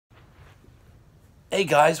Hey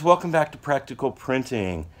guys, welcome back to Practical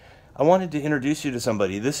Printing. I wanted to introduce you to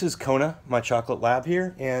somebody. This is Kona, my chocolate lab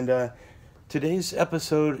here, and today's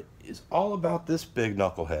episode is all about this big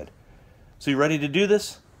knucklehead. So you ready to do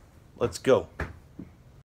this? Let's go.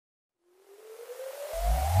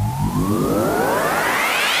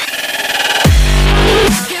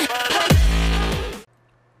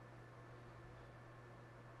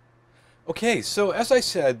 Okay, so as I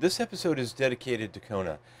said, this episode is dedicated to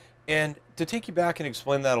Kona. And to take you back and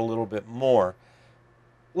explain that a little bit more,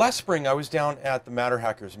 last spring I was down at the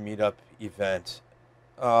MatterHackers meetup event,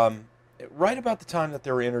 right about the time that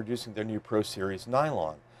they were introducing their new Pro Series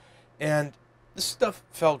Nylon. And this stuff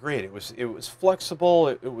felt great. It was flexible,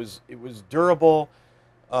 it was durable,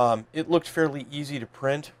 it looked fairly easy to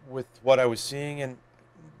print with what I was seeing, and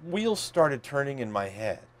wheels started turning in my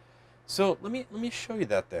head. So let me show you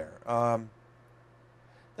that there.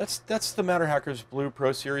 That's the MatterHackers Blue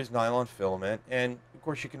Pro Series Nylon filament, and of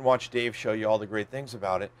course you can watch Dave show you all the great things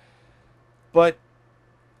about it. But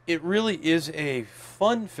it really is a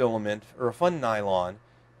fun filament, or a fun nylon,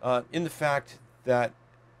 in the fact that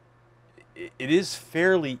it is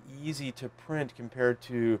fairly easy to print compared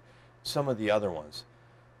to some of the other ones.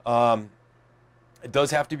 It does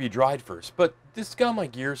have to be dried first, but this got my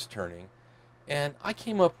gears turning. And I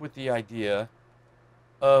came up with the idea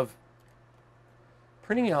of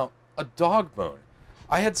printing out a dog bone.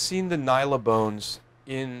 I had seen the Nyla bones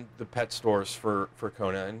in the pet stores for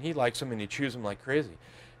Kona, and he likes them and he chews them like crazy.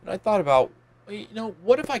 And I thought about,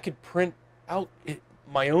 what if I could print out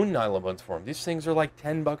my own Nyla bones for him? These things are like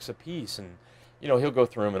 $10 a piece, and he'll go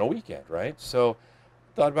through them in a weekend, right? So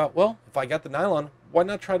I thought about, well, if I got the nylon, why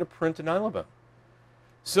not try to print a Nyla bone?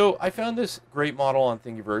 So I found this great model on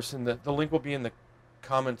Thingiverse, and the link will be in the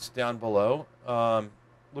comments down below.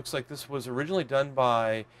 Looks like this was originally done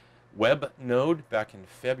by WebNode back in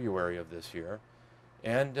February of this year,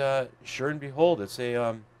 and sure and behold, it's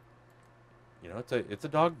a it's a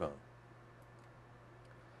dog bone.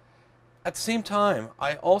 At the same time,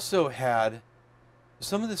 I also had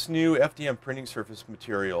some of this new FDM printing surface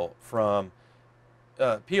material from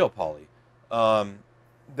Peopoly.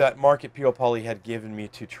 That Mark at Peopoly had given me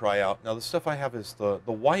to try out. Now the stuff I have is the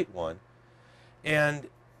white one, and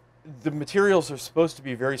the materials are supposed to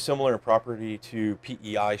be very similar in property to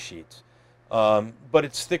PEI sheets, but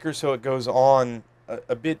it's thicker, so it goes on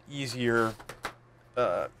a bit easier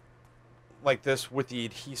like this with the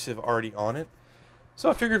adhesive already on it.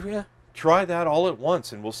 So I figured, yeah, try that all at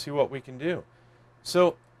once and we'll see what we can do.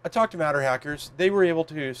 So I talked to MatterHackers. They were able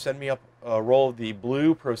to send me up a roll of the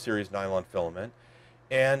blue Pro Series Nylon filament,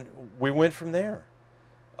 and we went from there.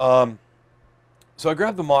 So I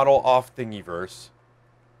grabbed the model off Thingiverse.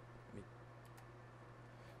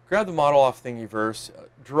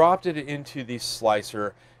 Dropped it into the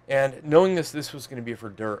slicer, and knowing this was going to be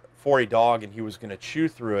for a dog and he was going to chew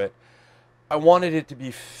through it, I wanted it to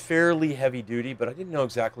be fairly heavy duty, but I didn't know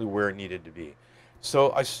exactly where it needed to be.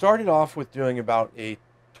 So I started off with doing about a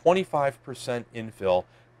 25% infill,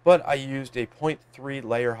 but I used a 0.3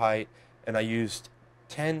 layer height, and I used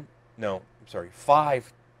 5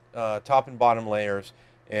 top and bottom layers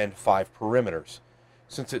and 5 perimeters,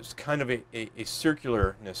 since it's kind of a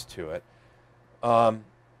circularness to it.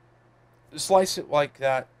 Slice it like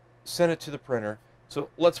that, send it to the printer. So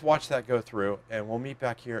let's watch that go through, and we'll meet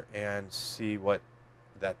back here and see what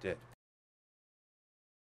that did.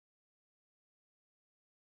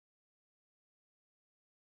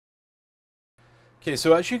 Okay,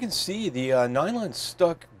 so as you can see, the nylon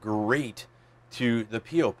stuck great to the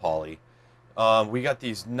Peopoly. We got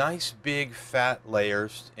these nice big fat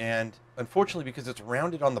layers, and unfortunately, because it's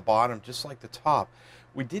rounded on the bottom just like the top,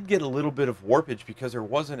 we did get a little bit of warpage because there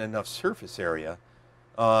wasn't enough surface area,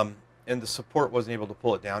 and the support wasn't able to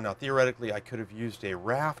pull it down. Now theoretically I could have used a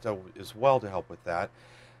raft as well to help with that,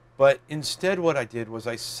 but instead what I did was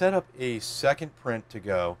I set up a second print to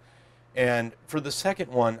go, and for the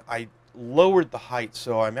second one I lowered the height,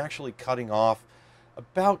 so I'm actually cutting off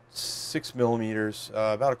about 6 millimeters,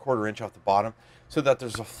 about a 1/4 inch off the bottom, so that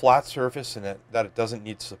there's a flat surface and that it doesn't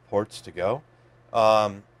need supports to go,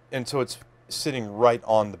 and so it's sitting right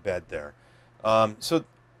on the bed there. So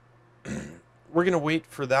we're gonna wait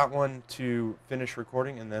for that one to finish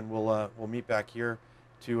recording, and then we'll meet back here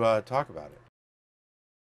to talk about it.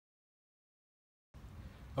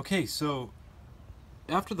 Okay, so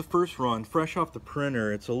after the first run, fresh off the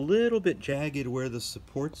printer, it's a little bit jagged where the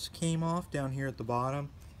supports came off down here at the bottom,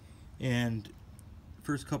 and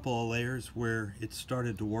first couple of layers where it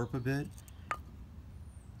started to warp a bit.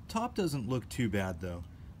 Top doesn't look too bad though,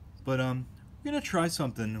 but we're gonna try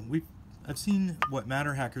something. I've seen what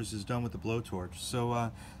MatterHackers has done with the blowtorch,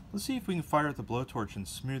 so Let's see if we can fire at the blowtorch and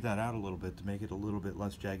smooth that out a little bit to make it a little bit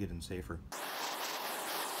less jagged and safer.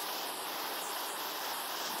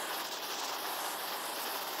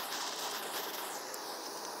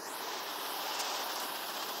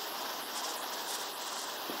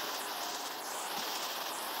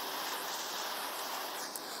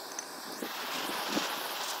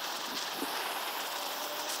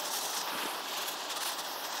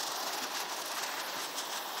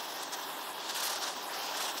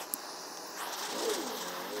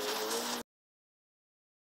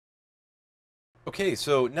 Okay,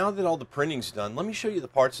 so now that all the printing's done, let me show you the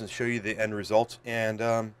parts and show you the end results and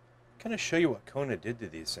kind of show you what Kona did to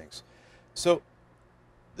these things. So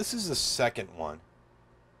this is the second one,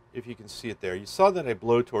 if you can see it there. You saw that I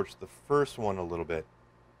blowtorched the first one a little bit.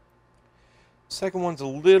 Second one's a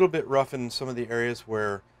little bit rough in some of the areas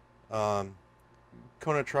where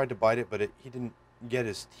Kona tried to bite it, but he didn't get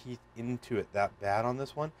his teeth into it that bad on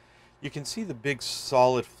this one. You can see the big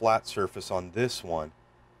solid flat surface on this one,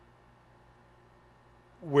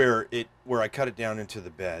 where I cut it down into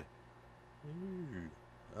the bed.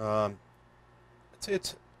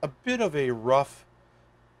 It's a bit of a rough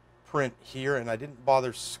print here, and I didn't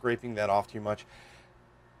bother scraping that off too much.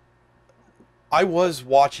 I was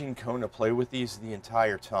watching Kona play with these the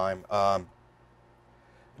entire time. I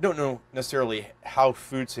don't know necessarily how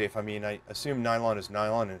food safe. I mean, I assume nylon is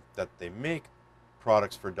nylon and that they make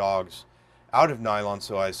products for dogs out of nylon,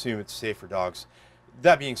 so I assume it's safe for dogs.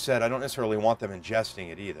 That being said, I don't necessarily want them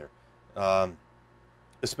ingesting it either,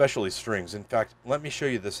 especially strings. In fact, let me show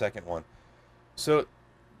you the second one. So,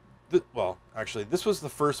 well, actually, this was the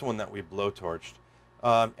first one that we blowtorched.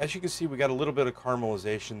 As you can see, we got a little bit of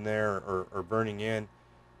caramelization there, or burning in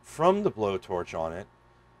from the blowtorch on it.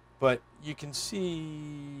 But you can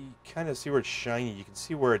see, kind of see where it's shiny. You can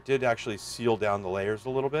see where it did actually seal down the layers a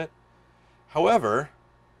little bit. However,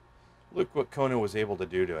 look what Kona was able to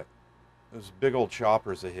do to it. Those big old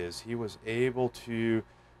choppers of his, he was able to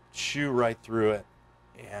chew right through it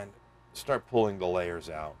and start pulling the layers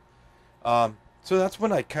out. So that's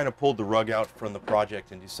when I kind of pulled the rug out from the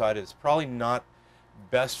project and decided it's probably not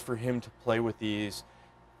best for him to play with these.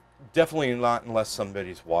 Definitely not unless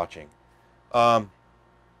somebody's watching. So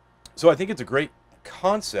I think it's a great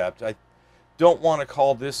concept. I don't want to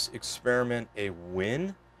call this experiment a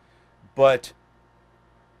win, but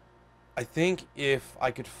I think if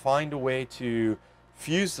I could find a way to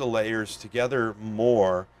fuse the layers together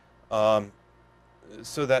more,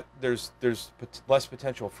 so that there's less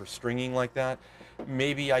potential for stringing like that,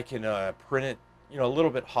 maybe I can print it, you know, a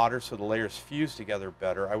little bit hotter so the layers fuse together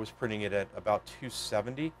better. I was printing it at about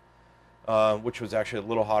 270, which was actually a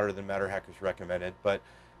little hotter than MatterHackers recommended. But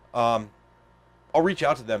I'll reach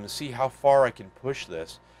out to them and see how far I can push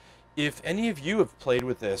this. If any of you have played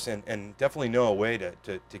with this and definitely know a way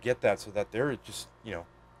to get that so that they're just, you know,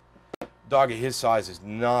 dog of his size is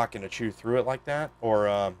not going to chew through it like that,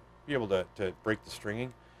 or be able to break the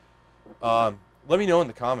stringing, let me know in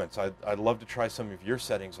the comments. I'd love to try some of your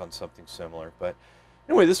settings on something similar. But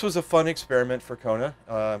anyway, this was a fun experiment for Kona,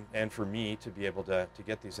 and for me to be able to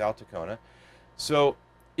get these out to Kona. So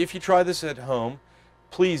if you try this at home,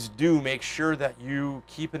 please do make sure that you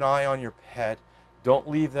keep an eye on your pet. Don't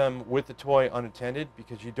leave them with the toy unattended,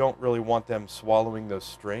 because you don't really want them swallowing those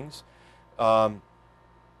strings. I'm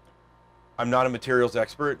not a materials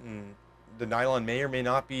expert, and the nylon may or may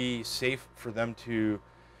not be safe for them to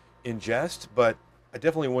ingest, but I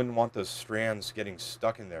definitely wouldn't want those strands getting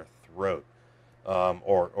stuck in their throat,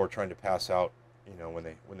 or trying to pass out, you know,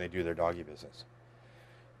 when they do their doggy business.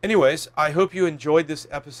 Anyways, I hope you enjoyed this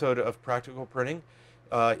episode of Practical Printing.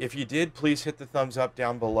 If you did, please hit the thumbs up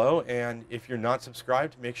down below, and if you're not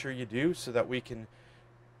subscribed, make sure you do, so that we can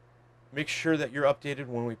make sure that you're updated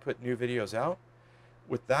when we put new videos out.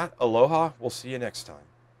 With that, aloha, we'll see you next time.